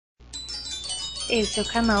Esse é o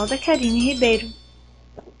canal da Karinne Ribeiro.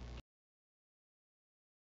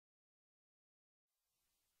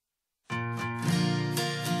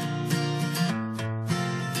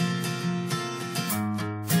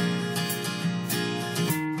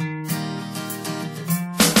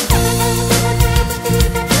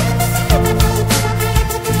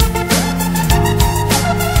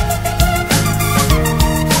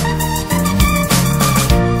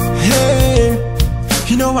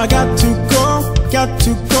 You know I got to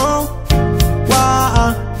go.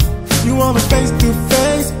 Why? You want me face to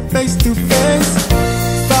face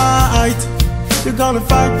fight. You're gonna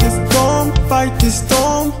fight this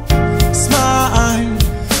storm. Smile,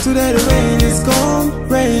 today the rain is gone.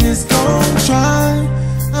 Try,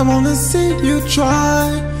 I wanna see you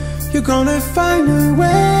try. You're gonna find a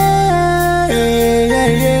way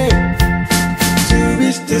to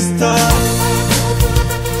reach the stars.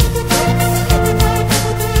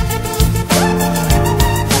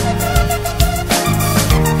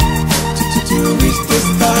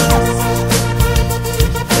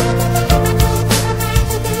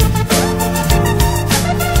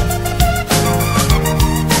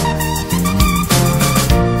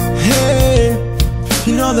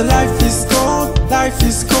 You know that life is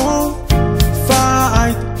cold.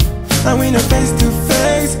 Fight, and we know face to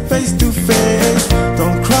face.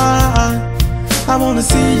 Don't cry, I wanna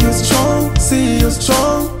see you strong,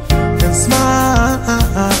 and smile.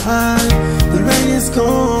 The rain is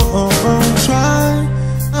gone. Try,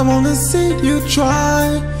 I wanna see you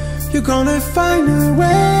try. You're gonna find a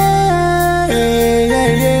way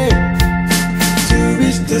to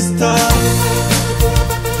reach the stars.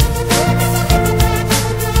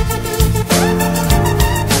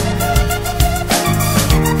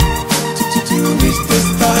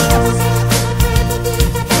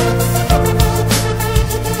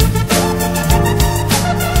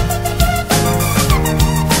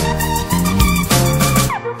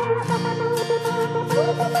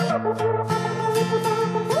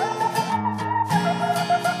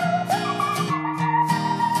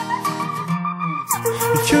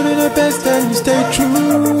 If you do the best and you stay true,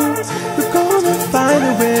 you're gonna find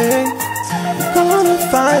a way. You're gonna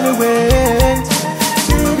find a way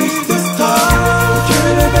to reach the stars. If you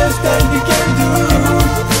do the best and you can do,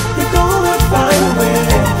 you're gonna find a way.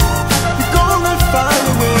 You're gonna find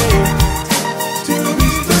a way to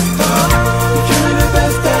reach the stars. If you do the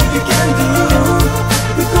best and you can do,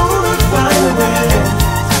 you're gonna find a way.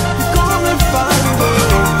 You're gonna find a way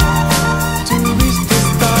to reach the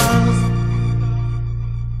stars.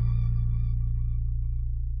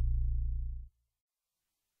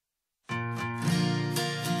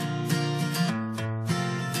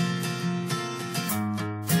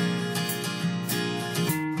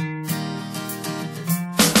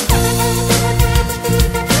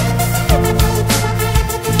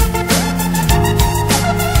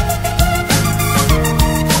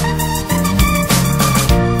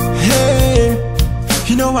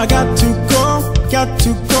 You know I got to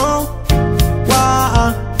go.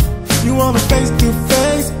 Why? You want me face to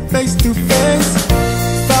face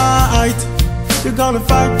fight. You're gonna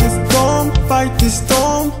fight this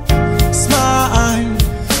storm. Smile,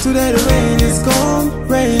 today the rain is gone.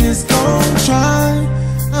 Try,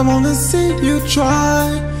 I wanna see you try.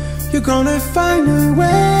 You're gonna find a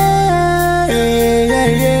way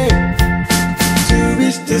to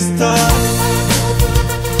reach the stars.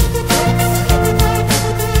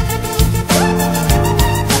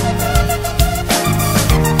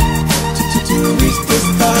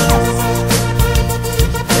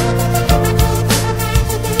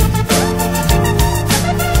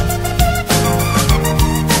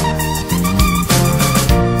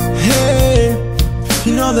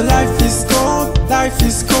 You know that life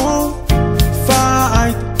is cold.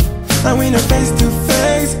 Fight, and we know face to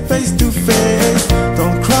face.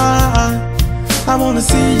 Don't cry, I wanna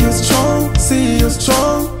see you strong,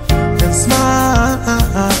 and smile.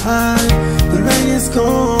 The rain is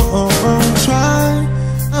gone. Try,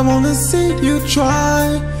 I wanna see you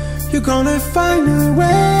try. You're gonna find a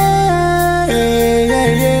way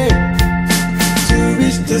to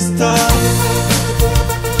reach the stars.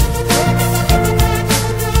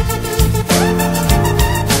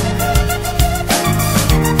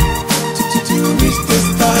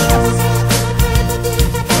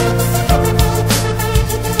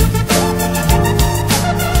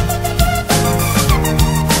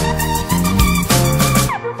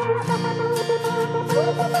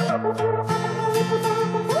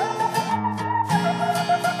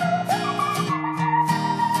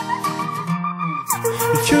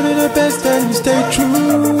 If you do the best and you stay true,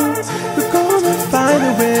 you're gonna find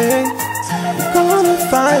a way. You're gonna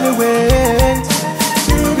find a way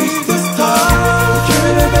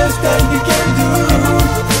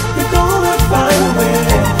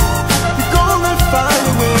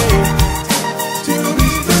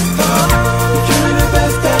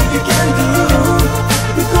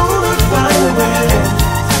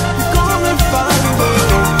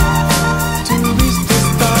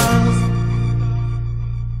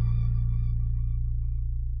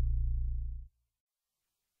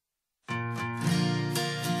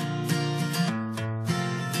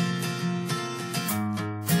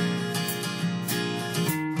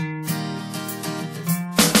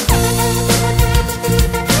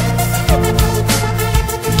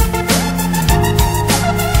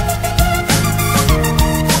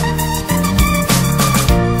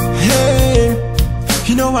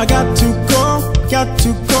I got to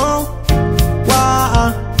go.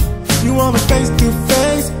 Why? You want me face to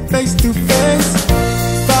face, face to face.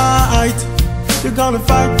 Fight, you're gonna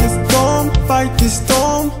fight this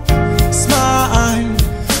storm. Smile,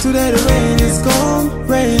 today the rain is gone.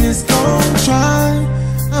 Try,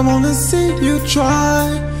 I wanna see you try.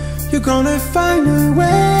 You're gonna find a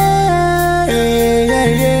way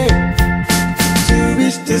to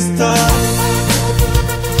reach the stars.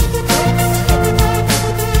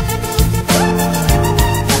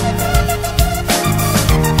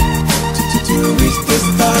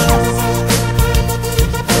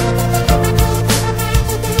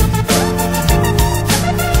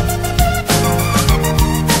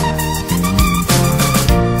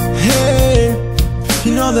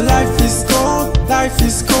 The life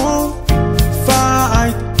is cold.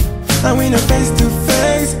 Fight, and we know face to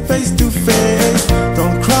face.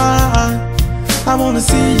 Don't cry, I wanna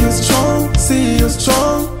see you strong,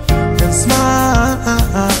 and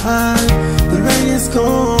smile. The rain is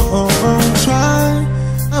gone. Try,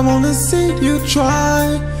 I wanna see you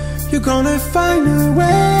try. You're gonna find a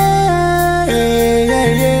way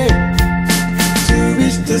to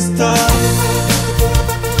reach the stars.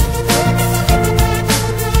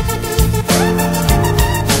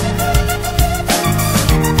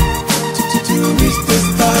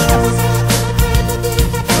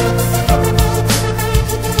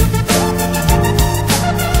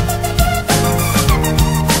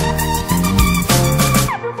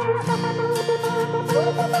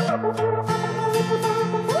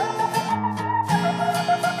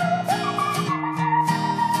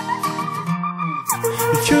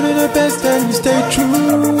 If you do the best and you stay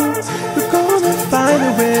true, you're gonna find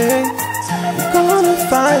a way. You're gonna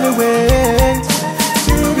find a way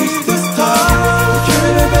to reach the stars. If you do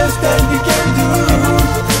the best and you can do,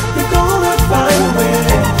 you're gonna find a way.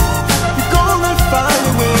 You're gonna find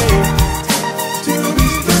a way to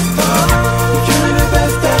reach the stars. If you do the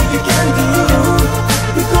best and you can do,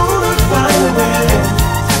 you're gonna find a way.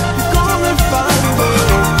 You're gonna find a way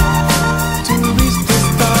to reach the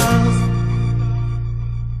stars.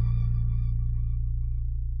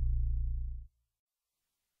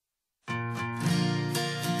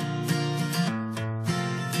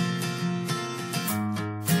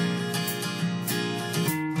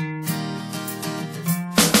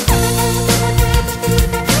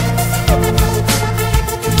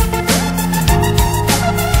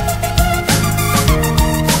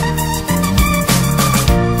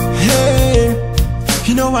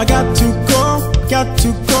 I got to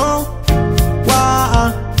go.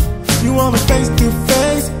 Why? You want me face to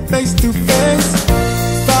face.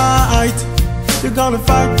 Fight, you're gonna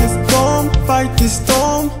fight this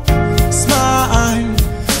storm. Smile,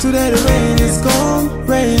 today the rain is gone.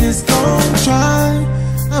 Try,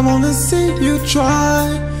 I wanna see you try.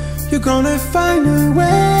 You're gonna find a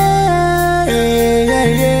way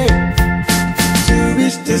to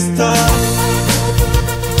reach the stars.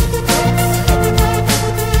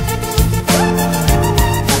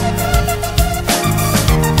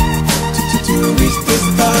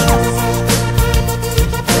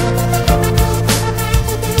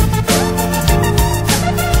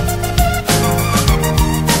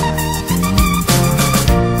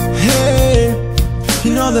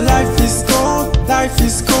 The life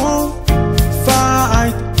is cold.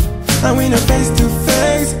 Fight, and we know face to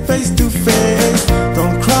face.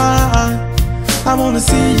 Don't cry, I wanna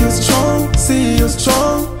see you strong,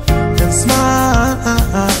 and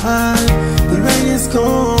smile. The rain is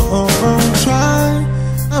gone. Try,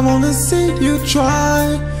 I wanna see you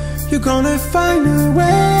try. You're gonna find a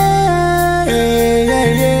way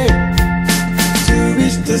to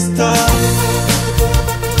reach the stars.